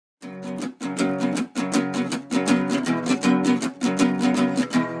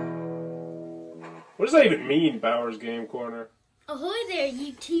does that even mean, Bauer's Game Corner? Ahoy there,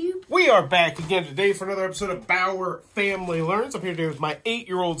 YouTube. We are back again today for another episode of Bauer Family Learns. I'm here today with my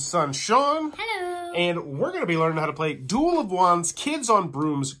 8-year-old son, Sean. Hello. And we're going to be learning how to play Duel of Wands Kids on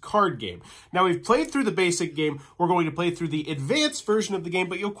Brooms card game. Now, we've played through the basic game. We're going to play through the advanced version of the game,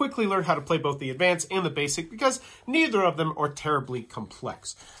 but you'll quickly learn how to play both the advanced and the basic because neither of them are terribly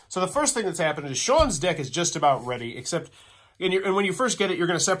complex. So the first thing that's happened is Sean's deck is just about ready, except... And when you first get it, you're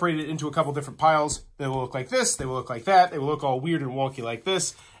going to separate it into a couple different piles. They will look like this. They will look like that. They will look all weird and wonky like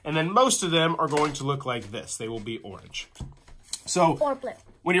this. And then most of them are going to look like this. They will be orange. So Or blue.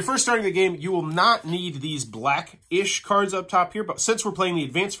 When you're first starting the game, you will not need these black-ish cards up top here. But since we're playing the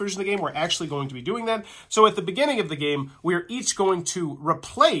advanced version of the game, we're actually going to be doing that. So at the beginning of the game, we're each going to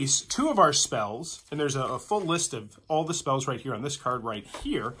replace 2 of our spells. And there's a full list of all the spells right here on this card right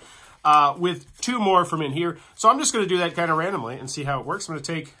here. With 2 more from in here. So I'm just going to do that kind of randomly and see how it works. I'm going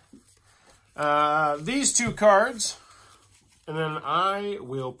to take these 2 cards, and then I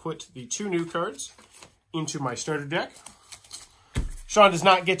will put the 2 new cards into my starter deck. Sean does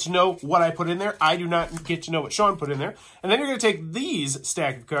not get to know what I put in there. I do not get to know what Sean put in there. And then you're going to take these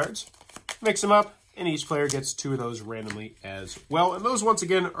stack of cards, mix them up, and each player gets 2 of those randomly as well. And those, once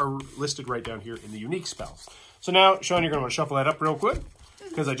again, are listed right down here in the unique spells. So now, Sean, you're going to want to shuffle that up real quick,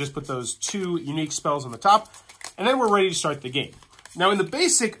 because I just put those 2 unique spells on the top, and then we're ready to start the game. Now, in the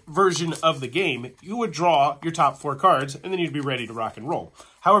basic version of the game, you would draw your top 4 cards, and then you'd be ready to rock and roll.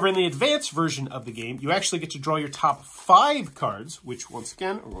 However, in the advanced version of the game, you actually get to draw your top 5 cards, which, once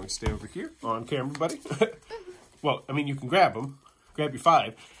again, are going to stay over here on camera, buddy. Well, I mean, you can grab them. Grab your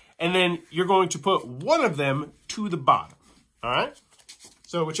 5. And then you're going to put one of them to the bottom, all right?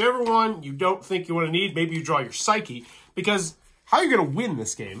 So whichever one you don't think you want to need, maybe you draw your psyche, because... how you're going to win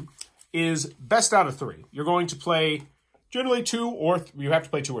this game is best out of 3. You're going to play generally 2 or you have to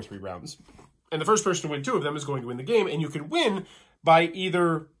play 2 or 3 rounds. And the first person to win 2 of them is going to win the game. And you can win by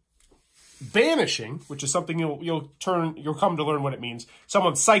either banishing, which is something you'll come to learn what it means,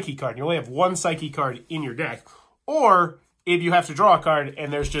 someone's psyche card. You only have 1 psyche card in your deck. Or if you have to draw a card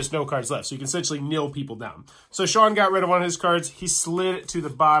and there's just no cards left. So you can essentially nil people down. So Sean got rid of one of his cards. He slid it to the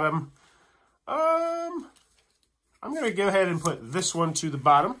bottom. I'm going to go ahead and put this one to the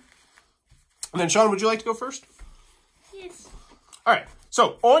bottom. And then, Sean, would you like to go first? Yes. All right.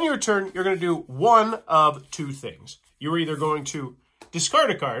 So, on your turn, you're going to do one of 2 things. You're either going to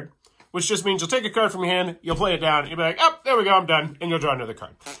discard a card, which just means you'll take a card from your hand, you'll play it down, you'll be like, oh, there we go, I'm done, and you'll draw another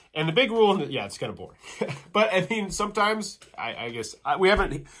card. And the big rule, yeah, it's kind of boring. But, I mean, sometimes, I guess,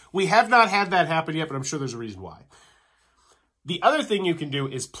 we have not had that happen yet, but I'm sure there's a reason why. The other thing you can do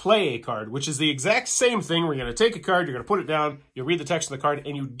is play a card, which is the exact same thing. We're going to take a card, you're going to put it down, you'll read the text of the card,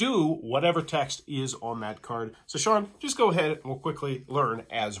 and you do whatever text is on that card. So, Sean, just go ahead and we'll quickly learn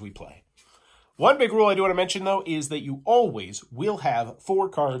as we play. One big rule I do want to mention, though, is that you always will have 4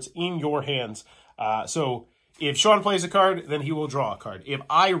 cards in your hands. So, if Sean plays a card, then he will draw a card. If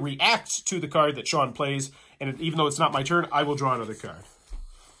I react to the card that Sean plays, and even though it's not my turn, I will draw another card.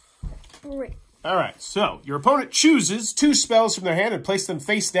 Great. All right, so your opponent chooses 2 spells from their hand and place them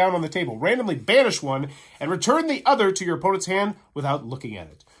face down on the table. Randomly banish one and return the other to your opponent's hand without looking at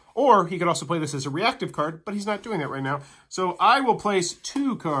it. Or he could also play this as a reactive card, but he's not doing that right now. So I will place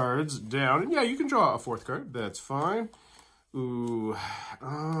 2 cards down. And yeah, you can draw a 4th card. That's fine. Ooh.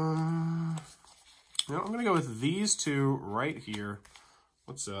 I'm going to go with these 2 right here.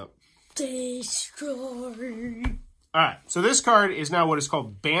 What's up? Destroy. All right, so this card is now what is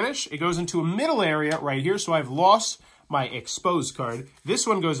called Banish. It goes into a middle area right here, so I've lost my exposed card. This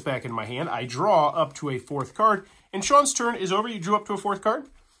one goes back in my hand. I draw up to a 4th card, and Sean's turn is over. You drew up to a 4th card?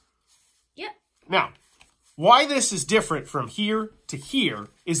 Yep. Now, why this is different from here to here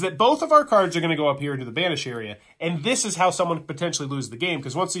is that both of our cards are going to go up here into the Banish area, and this is how someone could potentially lose the game,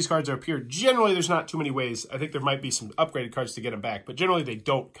 because once these cards are up here, generally there's not too many ways. I think there might be some upgraded cards to get them back, but generally they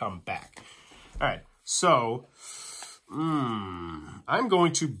don't come back. All right, so... I'm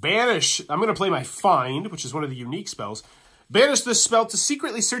going to banish, I'm going to play my Find, which is one of the unique spells. Banish this spell to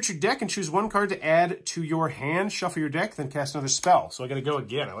secretly search your deck and choose 1 card to add to your hand. Shuffle your deck, then cast another spell. So I got to go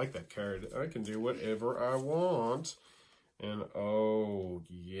again. I like that card. I can do whatever I want. And oh,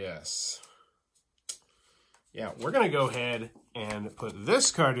 yes. Yeah, we're going to go ahead and put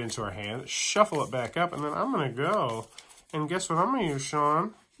this card into our hand, shuffle it back up, and then I'm going to go. And guess what I'm going to use,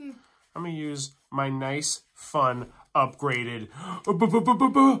 Sean? I'm going to use my nice, fun, upgraded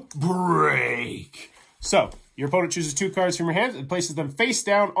break. So, your opponent chooses 2 cards from your hand and places them face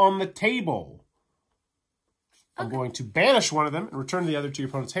down on the table. I'm going to banish one of them and return the other to your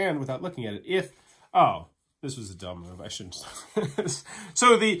opponent's hand without looking at it. This was a dumb move. I shouldn't.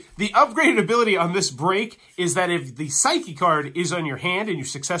 So the upgraded ability on this break is that if the psyche card is on your hand and you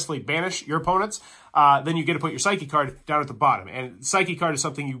successfully banish your opponents, then you get to put your psyche card down at the bottom. And psyche card is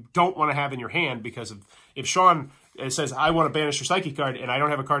something you don't want to have in your hand because if Sean says, I want to banish your psyche card and I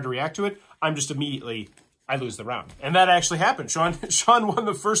don't have a card to react to it, I'm just immediately, I lose the round. And that actually happened. Sean won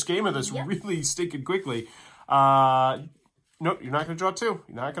the first game of this really stinking quickly. Nope, you're not going to draw two.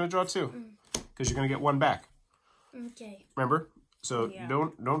 You're not going to draw two because you're going to get one back. Okay. Remember? So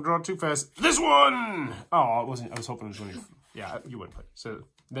don't draw too fast. This one! Oh, it wasn't. I was hoping it was one of you. Yeah, you wouldn't play. So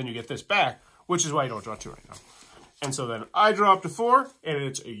then you get this back, which is why you don't draw two right now. And so then I draw up to 4, and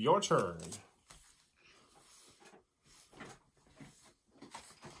it's your turn.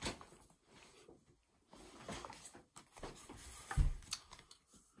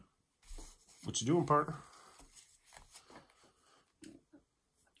 What you doing, partner?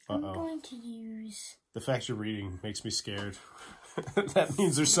 I'm going to use... The fact you're reading makes me scared. That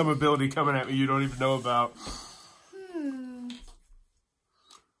means there's some ability coming at me you don't even know about.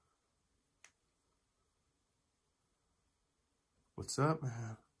 What's up,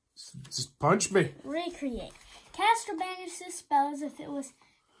 man? Just punch me. Recreate. Cast or banish this spell as if it was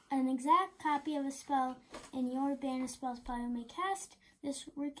an exact copy of a spell in your banished spells pile. You may cast this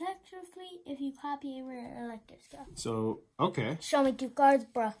recurrently if you copy a rare elective spell. So, okay. Show me 2 cards,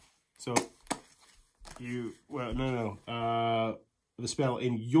 bruh. So, no. The spell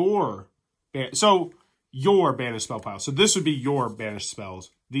in your, your banished spell pile. So this would be your banished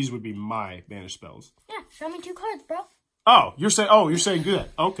spells. These would be my banished spells. Yeah, show me 2 cards, bro. Oh, you're saying do that.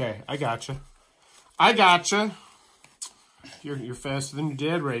 Okay, I gotcha. You're faster than your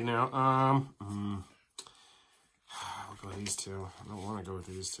dad right now. We'll go with these 2. I don't want to go with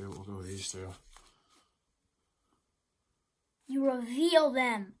these 2. We'll go with these 2. You reveal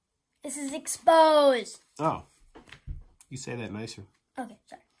them. This is exposed. Oh. You say that nicer. Okay,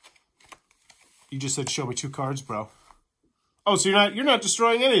 sorry. You just said show me 2 cards, bro. Oh, so you're not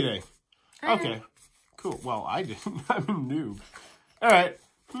destroying anything. Okay. Cool. Well, I didn't. I'm a noob. All right.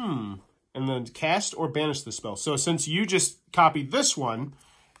 And then cast or banish the spell. So since you just copied this one,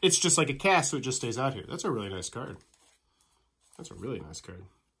 it's just like a cast, so it just stays out here. That's a really nice card.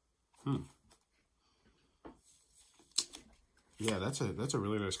 Yeah, that's a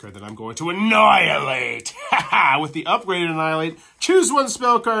really nice card that I'm going to annihilate. With the upgraded annihilate, choose 1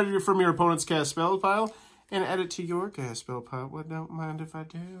 spell card from your opponent's cast spell pile and add it to your cast spell pile. Well, don't mind if I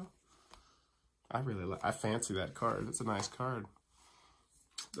do. I fancy that card. It's a nice card.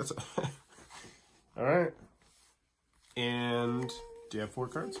 All right. And do you have 4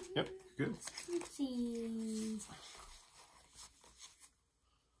 cards? Yep, good. Let's see.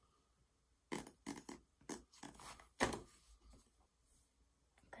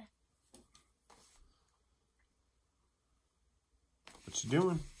 What you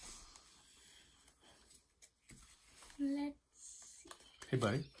doing? Let's see. Hey,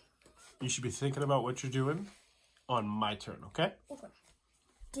 buddy. You should be thinking about what you're doing on my turn, okay? Okay.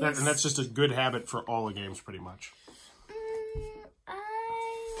 And that's just a good habit for all the games, pretty much. I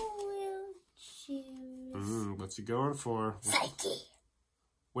will choose... What's he going for? Psyche.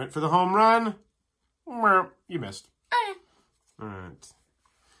 Went for the home run. You missed. Okay. All right.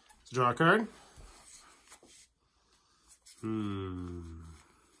 So draw a card.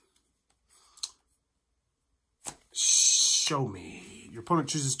 Show me. Your opponent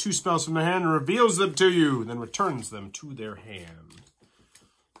chooses 2 spells from their hand and reveals them to you, then returns them to their hand.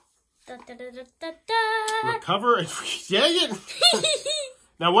 Da, da, da, da, da, da. Recover and yeah.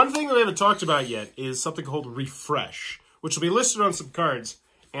 Now, one thing that we haven't talked about yet is something called refresh, which will be listed on some cards.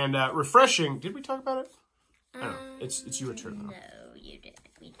 And refreshing, did we talk about it? I don't know. It's your turn now. No, you didn't.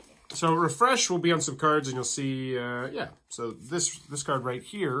 We didn't. So refresh will be on some cards, and you'll see, yeah. So this card right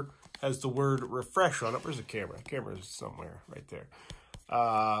here has the word refresh on it. Where's the camera? The camera is somewhere right there.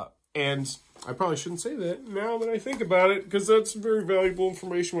 And I probably shouldn't say that now that I think about it, because that's very valuable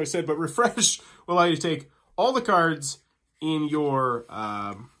information what I said. But refresh will allow you to take all the cards in your...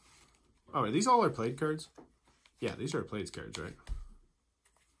 oh, are these all our played cards? Yeah, these are our played cards, right?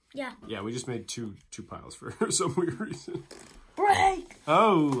 Yeah. Yeah, we just made two piles for some weird reason. Break!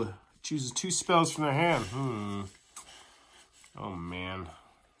 Oh, chooses 2 spells from their hand. Oh, man.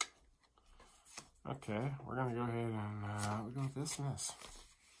 Okay, we're going to go ahead and we'll go with this and this.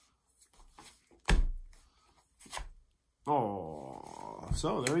 Oh,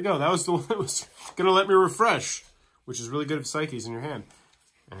 so there we go. That was the one that was going to let me refresh, which is really good if Psyche's in your hand.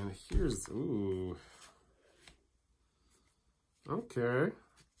 And here's, ooh. Okay.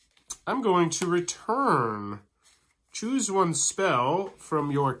 I'm going to return. Choose 1 spell from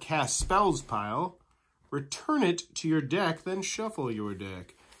your cast spells pile return it to your deck, then shuffle your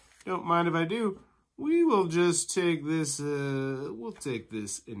deck. Don't mind if I do. We will just take this, we'll take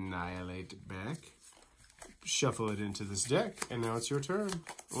this Annihilate back, shuffle it into this deck, and now it's your turn.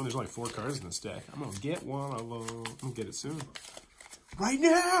 Oh, there's only 4 cards in this deck. I'm going to get one of them. I'm going to get it soon. Right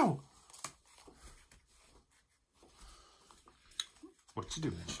now! What you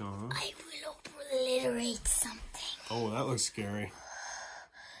doing, Sean? I will obliterate something. Oh, that looks scary.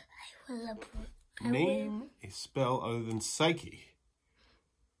 Name a spell other than Psyche.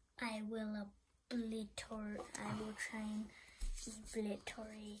 I will try and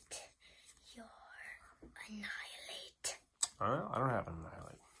obliterate your Annihilate. Alright, I don't have an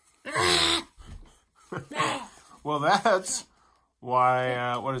Annihilate. Well, that's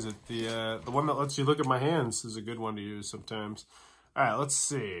why, what is it? The one that lets you look at my hands is a good one to use sometimes. Alright, let's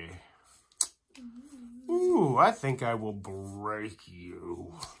see. Ooh, I think I will break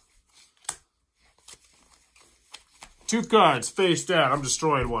you. 2 cards face down. I'm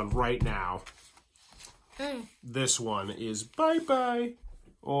destroying one right now. This one is bye-bye.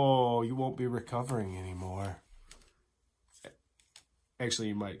 Oh, you won't be recovering anymore. Actually,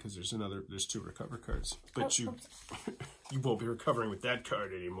 you might, because there's 2 recover cards. But you won't be recovering with that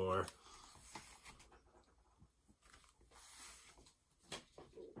card anymore.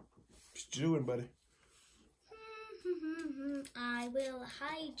 What you doing, buddy? I will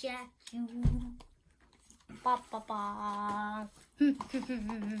hijack you. Ba, ba, ba.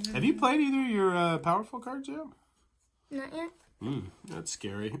 Have you played either of your powerful cards yet? Not yet. That's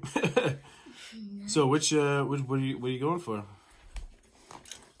scary. So what are you going for?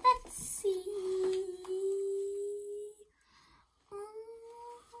 Let's see.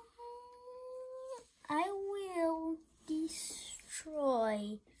 I will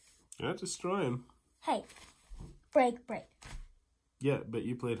destroy. You're not destroying. Hey, break. Yeah, but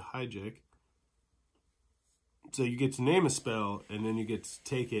you played hijack. So you get to name a spell, and then you get to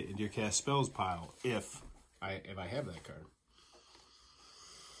take it into your cast spells pile if I have that card.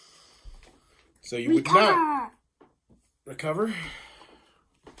 So you would not recover.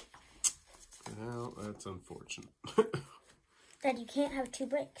 Well, that's unfortunate. Dad, you can't have 2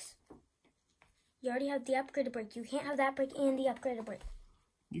 breaks. You already have the upgraded break. You can't have that break and the upgraded break.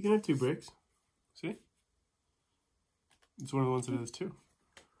 You can have 2 breaks. See? It's one of the ones that has 2.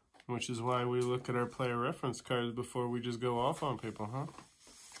 Which is why we look at our player reference cards before we just go off on people,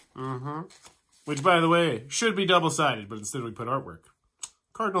 huh? Which, by the way, should be double-sided, but instead we put artwork.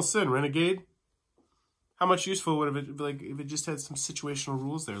 Cardinal Sin, Renegade. How much useful would it be like if it just had some situational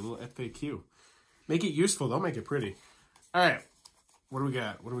rules there, a little FAQ. Make it useful, don't make it pretty. All right, what do we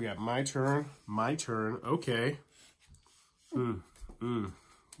got? My turn. Okay.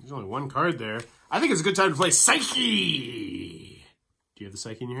 There's only 1 card there. I think it's a good time to play Psyche. Do you have the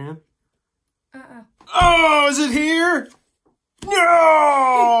Psyche in your hand? Oh, is it here?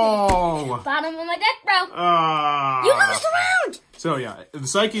 No! Bottom of my deck, bro. You lose the round! So, yeah, the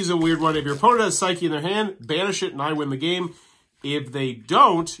Psyche is a weird one. If your opponent has Psyche in their hand, banish it and I win the game. If they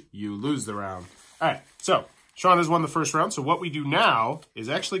don't, you lose the round. All right, so Sean has won the first round. So what we do now is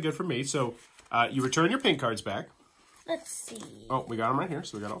actually good for me. So you return your pink cards back. Let's see. Oh, we got them right here.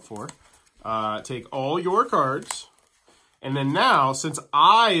 So we got all 4. Take all your cards. And then now, since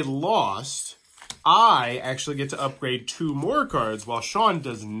I lost, I actually get to upgrade 2 more cards, while Sean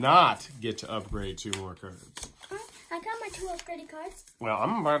does not get to upgrade 2 more cards. I got my 2 upgraded cards. Well,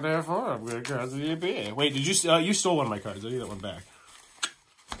 I'm about to have 4 upgraded cards. Wait, did you? You stole one of my cards. I need that one back.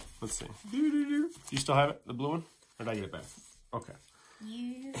 Let's see. Do you still have it, the blue one? Or did I get it back? Okay.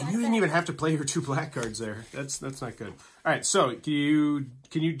 You didn't even have to play your 2 black cards there. That's not good. All right, so can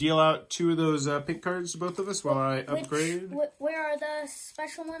you deal out 2 of those pink cards to both of us while I upgrade? Where are the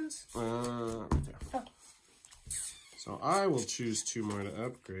special ones? Right there. Okay. So I will choose 2 more to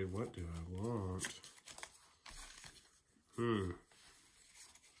upgrade. What do I want? There.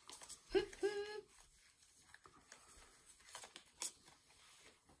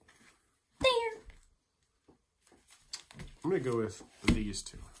 I'm going to go with these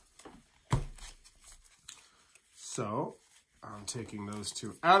 2. So, I'm taking those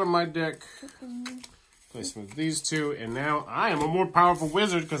 2 out of my deck. Place them with these 2. And now I am a more powerful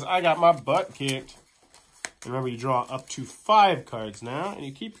wizard because I got my butt kicked. And remember, you draw up to 5 cards now. And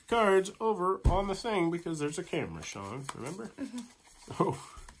you keep your cards over on the thing because there's a camera, Sean. Remember? Oh,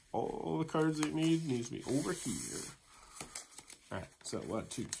 all the cards that you need needs to be over here. All right, so 1,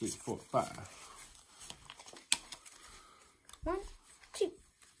 2, 3, 4, 5. 1, 2,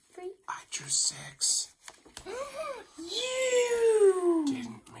 3. I drew 6. You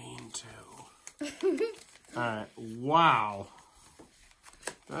Didn't mean to. All right, wow.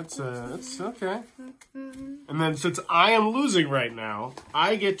 That's okay. And then since I am losing right now,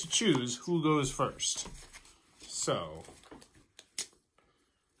 I get to choose who goes first. So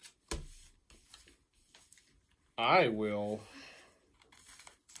I will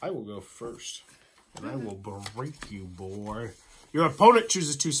go first. And I will break you, boy. Your opponent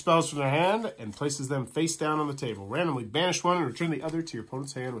chooses 2 spells from their hand and places them face down on the table. Randomly banish one and return the other to your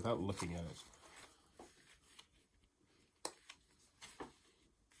opponent's hand without looking at it.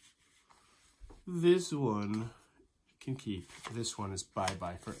 This one can keep. This one is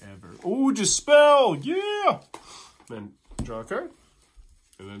bye-bye forever. Oh, dispel! Yeah! Then draw a card.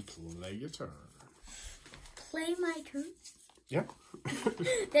 And then play your turn. Play my turn? Yeah.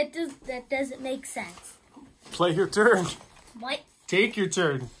 That doesn't make sense. Play your turn. What? Take your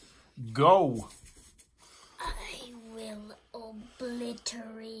turn. Go. I will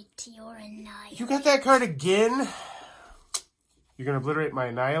obliterate your annihilate. You got that card again? You're going to obliterate my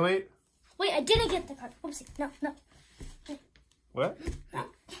annihilate? Wait, I didn't get the card. Oopsie. No. What?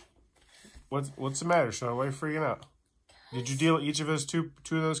 What's the matter, Sean? Why are you freaking out? Did you deal each of us two of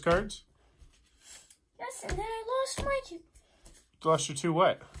those cards? Yes, and then I lost my 2. Lost your 2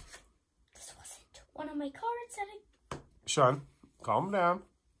 what? This wasn't one of my cards that I... Sean, calm down.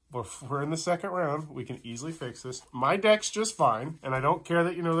 We're in the second round. We can easily fix this. My deck's just fine, and I don't care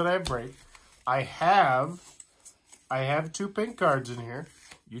that you know that I have break. I have 2 pink cards in here.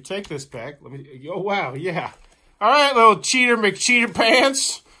 You take this back. Let me. Oh wow, yeah. All right, little cheater McCheater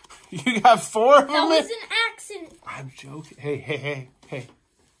pants. You got 4 of them. That was an accident. I'm joking. Hey,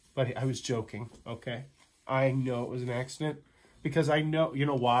 buddy. I was joking. Okay. I know it was an accident because I know. You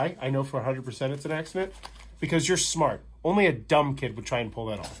know why? I know for 100% it's an accident because you're smart. Only a dumb kid would try and pull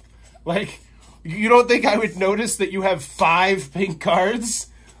that off. Like, you don't think I would notice that you have 5 pink cards?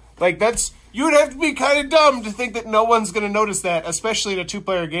 Like that's. You would have to be kind of dumb to think that no one's going to notice that, especially in a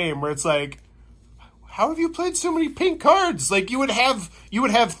 2-player game where it's like, how have you played so many pink cards? Like you would have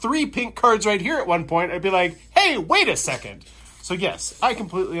 3 pink cards right here at one point. I'd be like, hey, wait a second. So yes, I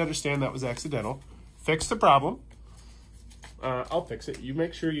completely understand that was accidental. Fix the problem. I'll fix it. You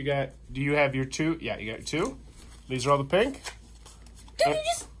make sure you got. Do you have your 2? Yeah, you got 2. These are all the pink.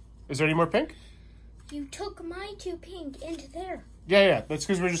 Is there any more pink? You took my 2 pink into there. Yeah. That's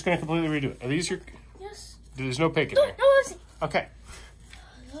because we're just going to completely redo it. Are these your... Yes. There's no pink in No, there. no, Okay.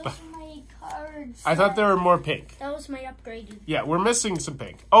 those are my cards. I thought there were more pink. That was my upgraded. Yeah, we're missing some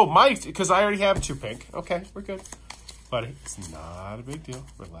pink. Oh, because I already have 2 pink. Okay, we're good. Buddy, it's not a big deal.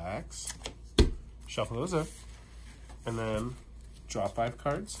 Relax. Shuffle those up. And then draw 5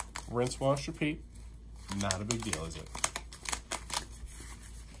 cards. Rinse, wash, repeat. Not a big deal, is it?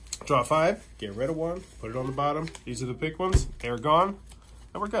 Draw 5, get rid of 1, put it on the bottom. These are the pink ones. They're gone,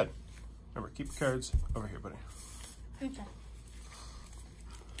 and we're good. Remember, keep the cards over here, buddy. Okay.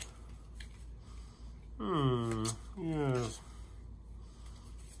 Yes.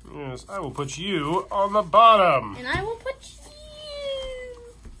 Yes, I will put you on the bottom. And I will put you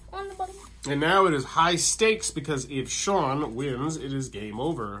on the bottom. And now it is high stakes because if Sean wins, it is game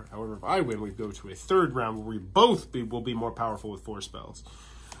over. However, if I win, we go to a 3rd round where we both will be more powerful with 4 spells.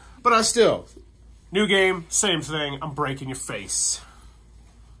 But still, new game, same thing. I'm breaking your face.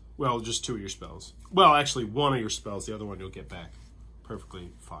 Well, just 2 of your spells. Well, actually, 1 of your spells. The other one you'll get back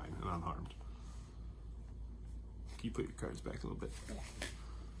perfectly fine and unharmed. Can you put your cards back a little bit?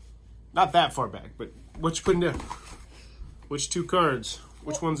 Not that far back, but what you putting down? Which 2 cards?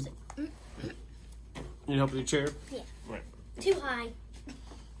 Which ones? Need help with your chair? Yeah. Right. Too high. Do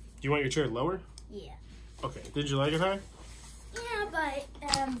you want your chair lower? Yeah. Okay. Did you like it high? Yeah, but,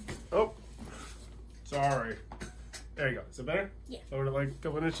 Oh. Sorry. There you go. Is it better? Yeah. Lower it like a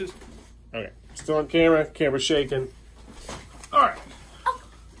couple inches? Okay. Still on camera. Camera's shaking. All right. Oh.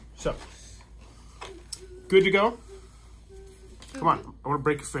 So. Good to go? Come on. I want to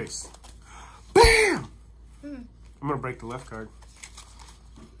break your face. Bam! I'm going to break the left card.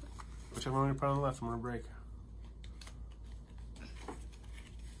 Whichever one you put on the left, I'm going to break.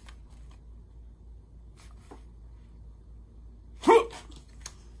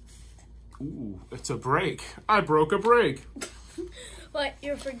 Ooh, it's a break. I broke a break. But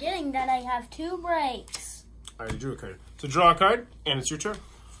you're forgetting that I have 2 breaks. I already drew a card. So draw a card, and it's your turn.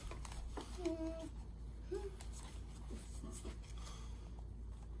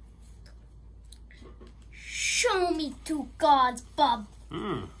 Show me 2 cards, bub.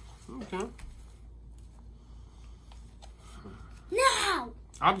 Okay. Now!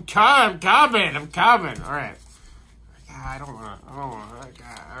 I'm coming. All right. I don't want to.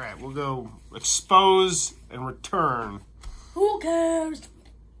 All right, we'll go expose and return. Who cares?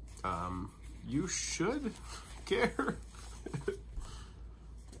 You should care.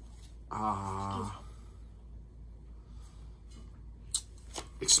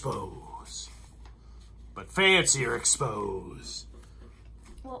 Expose. But fancier expose.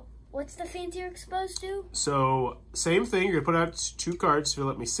 Well, what's the fancier expose do? So, same thing. You're going to put out 2 cards to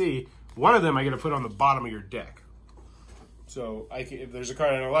let me see. One of them I'm going to put on the bottom of your deck. So, if there's a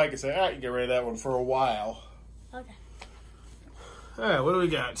card I don't like, I say, all right, you get rid of that one for a while. Okay. All right, what do we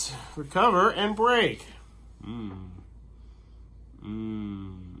got? Recover and break. I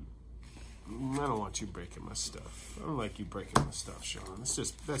don't want you breaking my stuff. I don't like you breaking my stuff, Sean.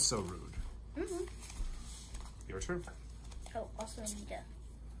 That's so rude. Your turn. Oh, also need to.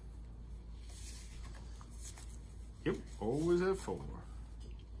 Yep, always at 4.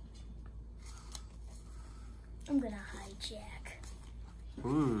 I'm gonna hijack.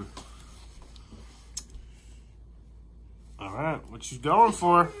 All right, what you going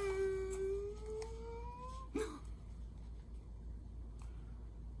for?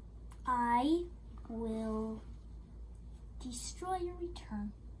 I will destroy your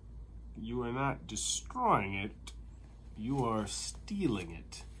return. You are not destroying it. You are stealing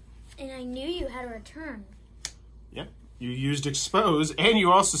it. And I knew you had a return. Yep. You used expose, and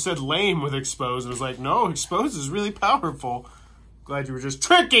you also said lame with expose. I was like, no, expose is really powerful. Glad you were just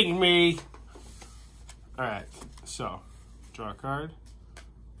tricking me. All right, so draw a card.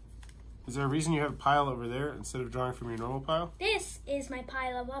 Is there a reason you have a pile over there instead of drawing from your normal pile? This is my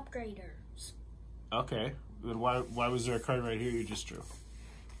pile of upgraders. Okay. Then why was there a card right here you just drew?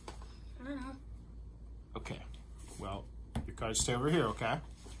 I don't know. Okay. Well, your cards stay over here, okay?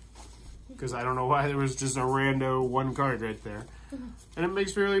 Because I don't know why there was just a rando 1 card right there. And it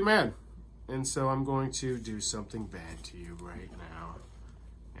makes me really mad. And so I'm going to do something bad to you right now.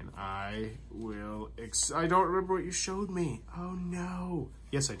 And I will... I don't remember what you showed me. Oh, no.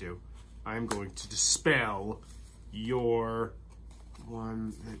 Yes, I do. I'm going to dispel your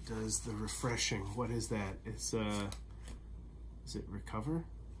one that does the refreshing. What is that? It's, is it recover?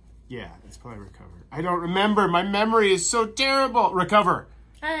 Yeah, it's probably recover. I don't remember. My memory is so terrible. Recover.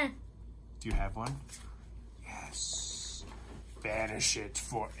 Do you have one? Yes. Banish it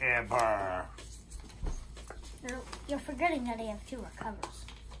forever. You're forgetting that I have 2 recovers.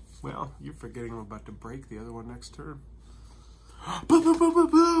 Well, you're forgetting I'm about to break the other one next turn. Boom, boom, boom,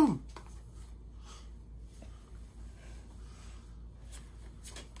 boom, boom.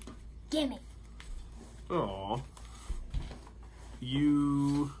 Gimme. Oh.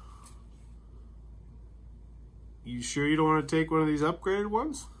 You sure you don't want to take one of these upgraded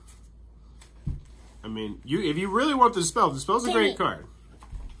ones? I mean, if you really want the spell's a great card.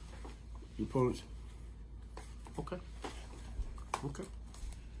 Your opponent's... Okay. Okay.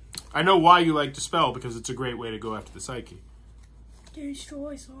 I know why you like Dispel, because it's a great way to go after the psyche.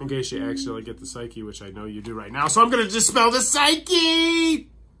 Destroy something. In case you accidentally get the psyche, which I know you do right now. So I'm going to dispel the psyche!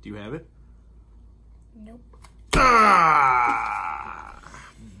 Do you have it? Nope. Ah!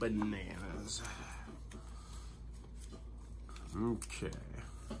 Bananas. Okay.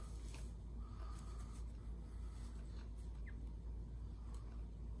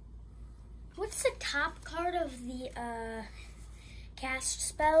 What's the top card of the cast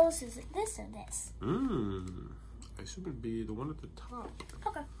spells? Is it this or this? I assume it'd be the one at the top.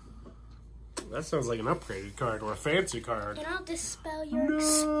 Okay. That sounds like an upgraded card or a fancy card. And I'll dispel your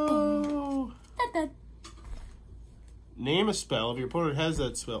No! Name a spell if your opponent has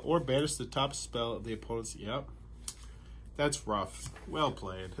that spell, or banish the top spell of the opponent's... Yep. That's rough. Well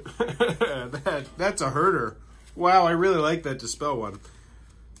played. That's a herder. Wow, I really like that Dispel one.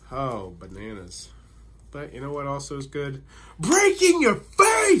 Oh, bananas. But you know what also is good? Breaking your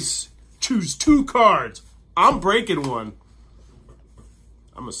face! Choose 2 cards. I'm breaking one.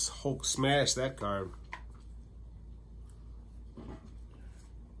 I'm going to Hulk smash that card.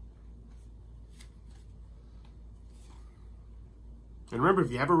 And remember,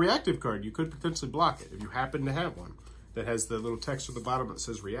 if you have a reactive card, you could potentially block it. If you happen to have one that has the little text at the bottom that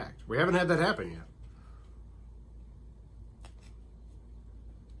says react. We haven't had that happen yet.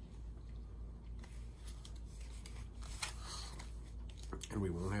 And we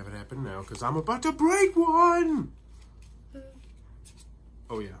won't have it happen now because I'm about to break one.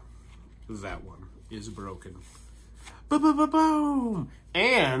 Oh, yeah. That one is broken. Boom!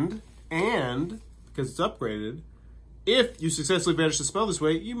 And, because it's upgraded, if you successfully banish the spell this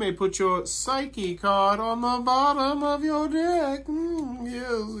way, you may put your psyche card on the bottom of your deck.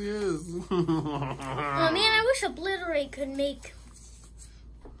 Yes. Oh, man, I wish Obliterate could make...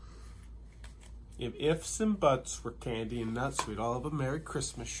 If ifs and buts were candy and nuts, we'd all have a Merry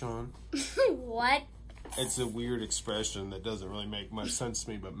Christmas, Sean. What? It's a weird expression that doesn't really make much sense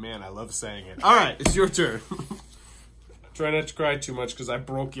to me, but man, I love saying it. All right, it's your turn. Try not to cry too much because I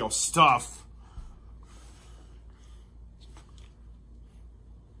broke your stuff.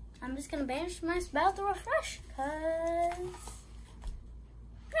 I'm just gonna banish my spell to refresh, cause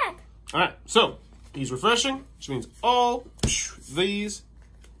Alright, so he's refreshing, which means all these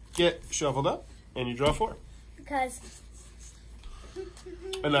get shuffled up and you draw 4. Because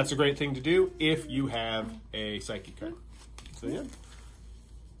and that's a great thing to do if you have a psyche card. So yeah.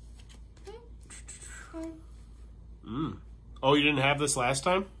 Oh, you didn't have this last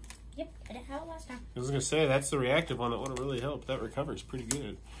time? Yep, I didn't have it last time. I was gonna say that's the reactive one that would have really helped. That recovers pretty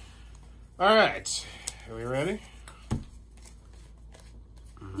good. All right, are we ready?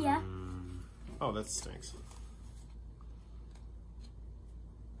 Yeah. Oh, that stinks.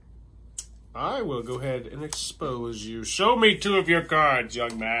 I will go ahead and expose you. Show me 2 of your cards,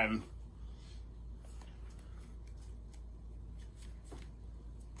 young man.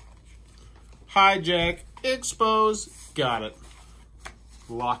 Hijack, expose, got it.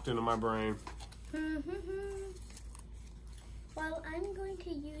 Locked into my brain. Well, I'm going to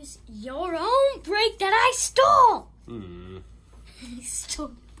use your own break that I stole. I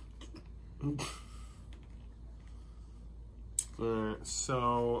stole. Alright,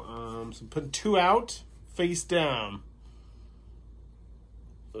 so put 2 out, face down.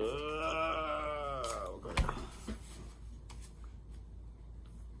 We'll go down.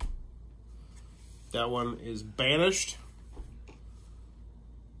 That one is banished.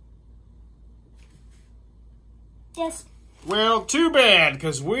 Yes. Well, too bad,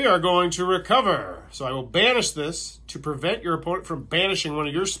 because we are going to recover. So I will banish this to prevent your opponent from banishing one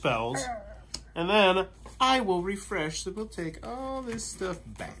of your spells. And then I will refresh, so we'll take all this stuff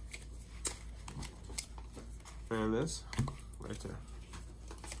back. And this, right there.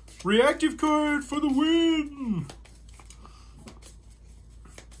 Reactive card for the win!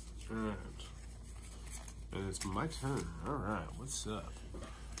 Alright. And it's my turn. Alright, what's up?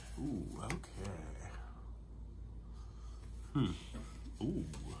 Ooh, okay. Ooh.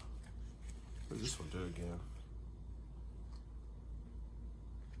 What does this one do again?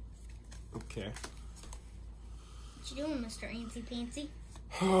 Okay. What you doing, Mr. Antsy Pantsy?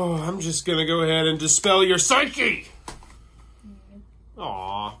 Oh, I'm just gonna go ahead and dispel your psyche!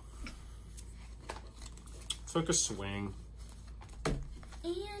 Aw. Took a swing.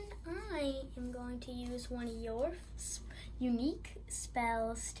 And I am going to use one of your unique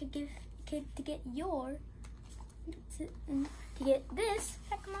spells to get this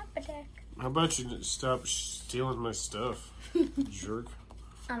heck em up attack. How about you just stop stealing my stuff, jerk?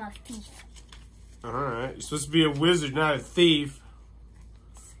 I'm a thief. Alright, you're supposed to be a wizard, not a thief.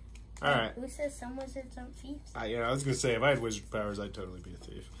 Alright. Who says some wizards aren't thieves? Yeah, I was gonna say, if I had wizard powers, I'd totally be a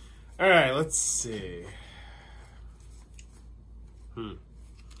thief. Alright, let's see.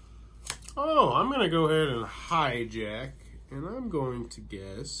 Oh, I'm gonna go ahead and hijack, and I'm going to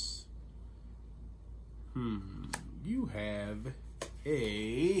guess. You have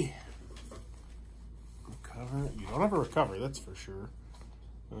a recover. You don't have a recover, that's for sure.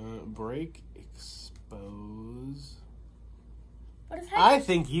 Break, expose. What is I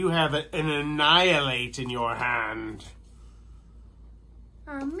think you have an annihilate in your hand.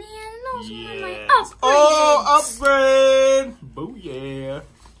 Oh man, those are my Yes. upgrades. Oh, upgrade! Booyah.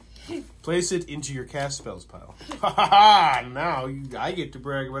 Place it into your cast spells pile. Ha ha ha! Now I get to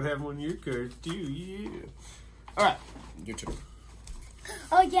brag about having one of your cards too. Yeah. Alright, your turn.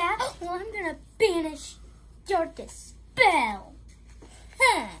 Oh yeah? Well, I'm gonna banish your dispel.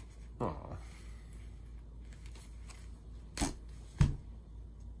 Huh. Aw.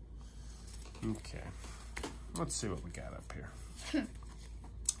 Okay. Let's see what we got up here.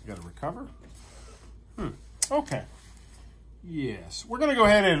 We got to recover? Okay. Yes. We're going to go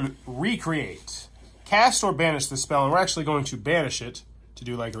ahead and recreate. Cast or banish the spell, and we're actually going to banish it to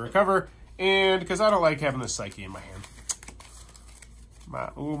do like a recover, and because I don't like having the psyche in my hand.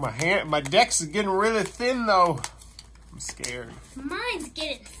 My deck's getting really thin though. I'm scared. Mine's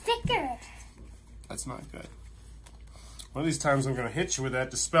getting thicker. That's not good. One of these times I'm going to hit you with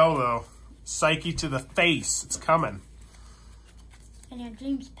that dispel though. Psyche to the face. It's coming. In your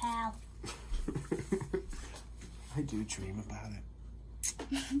dreams, pal. I do dream about it.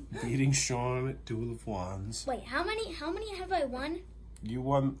 Beating Sean at Duel of Wands. Wait, how many have I won? You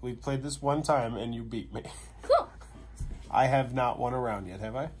won. We played this one time and you beat me. Cool. I have not won a round yet,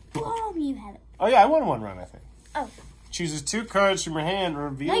 have I? Boom, you have it. Oh yeah, I won one round, I think. Oh. Chooses 2 cards from your hand and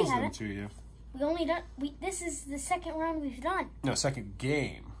reveals them haven't. to you. We only done. This is the second round we've done. No, second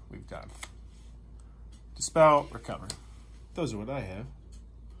game we've done. Dispel, recover. Those are what I have.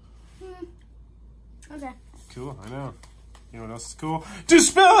 Okay. Cool, I know. You know what else is cool?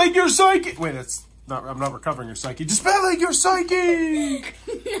 Dispelling your psyche! Wait, that's I'm not recovering your psyche. Dispelling your psyche!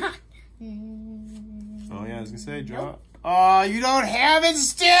 Oh, yeah, I was going to say, draw. Nope. Oh, you don't have it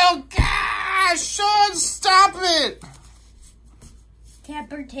still? Gosh, Sean, stop it!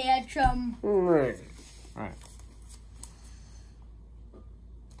 Temper tantrum. Alright.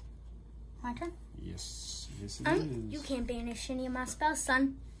 My turn? Yes, it is. You can't banish any of my spells,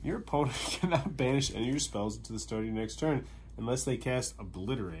 son. Your opponent cannot banish any of your spells until the start of your next turn, unless they cast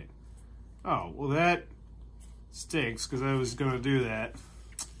Obliterate. Oh, well that stinks, because I was going to do that.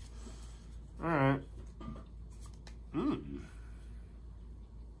 Alright.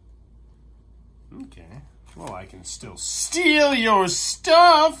 Okay. Well, I can still steal your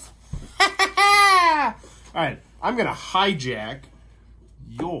stuff! Alright, I'm going to hijack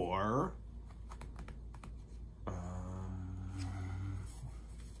your...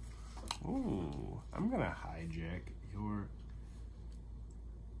 I'm going to hijack your...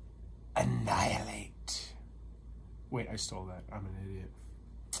 Annihilate. Wait, I stole that. I'm an idiot.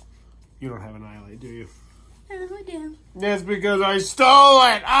 You don't have Annihilate, do you? I do. That's because I stole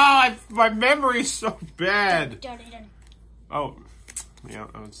it! Oh, my memory's so bad. Oh, yeah,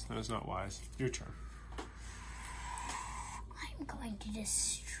 that was not wise. Your turn. I'm going to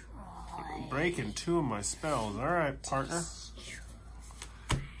destroy. Breaking 2 of my spells. All right, partner.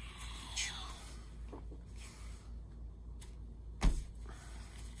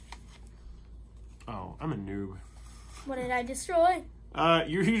 Oh, I'm a noob. What did I destroy?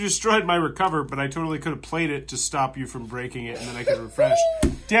 You destroyed my recover, but I totally could have played it to stop you from breaking it, and then I could refresh.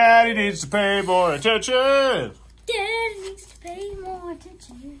 Daddy needs to pay more attention! Daddy needs to pay more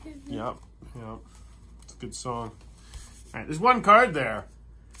attention. Yep. It's a good song. Alright, there's one card there.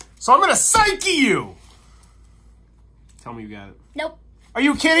 So I'm gonna psyche you! Tell me you got it. Nope. Are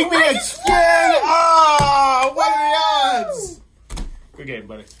you kidding me? Again? Oh, what are the odds? Good game,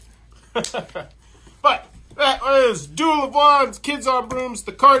 buddy. But that was Duel of Wands, Kids on Brooms,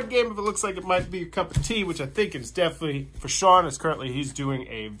 the card game. If it looks like it might be a cup of tea, which I think is definitely for Sean, as currently he's doing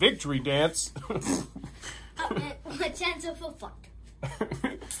a victory dance. My chance of a fuck.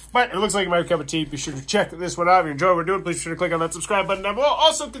 But it looks like it might be a cup of tea. Be sure to check this one out. If you enjoy what we're doing, please be sure to click on that subscribe button down below.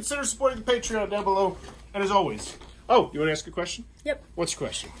 Also, consider supporting the Patreon down below. And as always, oh, you want to ask a question? Yep. What's your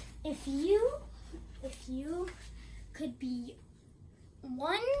question? If you could be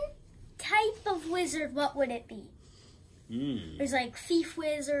one type of wizard, what would it be? There's like thief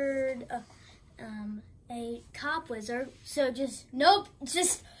wizard, a cop wizard. So just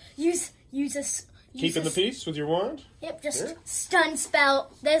use Keeping the peace with your wand? Yep, just stun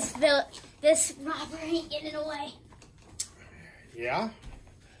spell. This robber ain't getting away. Yeah.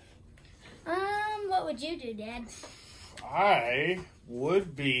 What would you do, Dad? I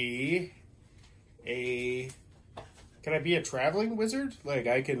would be Can I be a traveling wizard? Like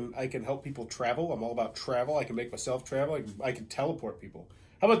I can help people travel. I'm all about travel. I can make myself travel. I can teleport people.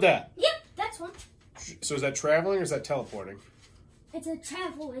 How about that? Yep, that's one. So is that traveling or is that teleporting? It's a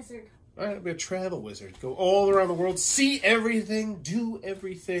travel wizard. All right, I'll be a travel wizard. Go all around the world, see everything, do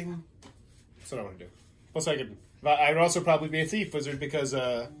everything. That's what I want to do. Plus, I would also probably be a thief wizard because,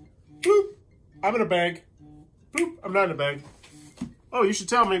 boop, I'm in a bank. Boop, I'm not in a bank. Oh, you should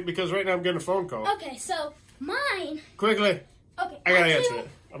tell me because right now I'm getting a phone call. Okay, so mine. Quickly. Okay. I gotta answer it.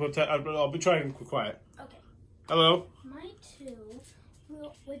 I'll be trying to be quiet. Okay. Hello. My two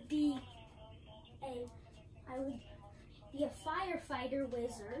would be I would be a firefighter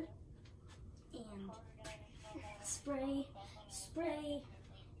wizard and spray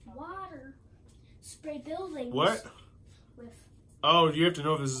water, spray buildings. What? With Oh, you have to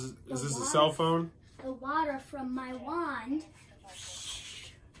know if is this a cell phone? The water from my wand.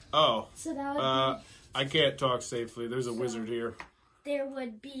 Oh. So that would be, I can't talk safely. There's a wizard here. There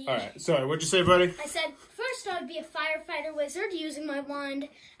would be... Alright, sorry, what'd you say, buddy? I said, first I would be a firefighter wizard using my wand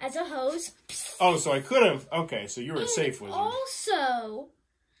as a hose. Oh, so I could have... Okay, so you were a safe wizard. Also,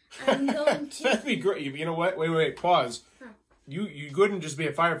 I'm going to... That'd be great. You know what? Wait, pause. Huh. You couldn't just be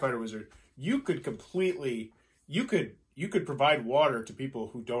a firefighter wizard. You could completely... You could provide water to people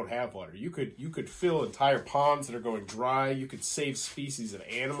who don't have water. You could fill entire ponds that are going dry. You could save species of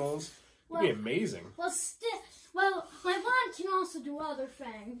animals. It'd be amazing. Well, my wand can also do other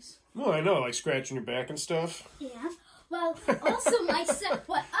things. Well, I know, like scratching your back and stuff. Yeah. Well, also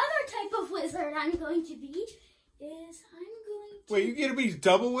what other type of wizard I'm going to be is I'm going to... Wait, you gonna be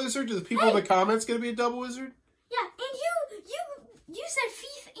double wizard? Do the people in the comments gonna be a double wizard? Yeah, and you said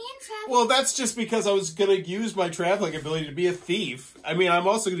thief and travel. Well, that's just because I was gonna use my traveling ability to be a thief. I mean, I'm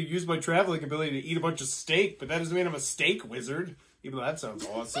also gonna use my traveling ability to eat a bunch of steak, but that doesn't mean I'm a steak wizard. Even though that sounds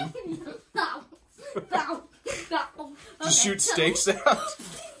awesome. No. Just shoot steaks out.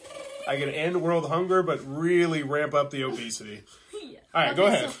 I can end world hunger, but really ramp up the obesity. Yeah. All right, go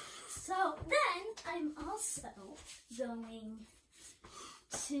ahead. So then I'm also going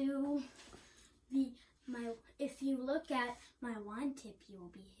to if you look at my wand tip, you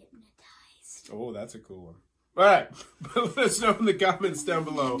will be hypnotized. Oh, that's a cool one. All right, let us know in the comments down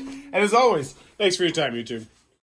below. And as always, thanks for your time, YouTube.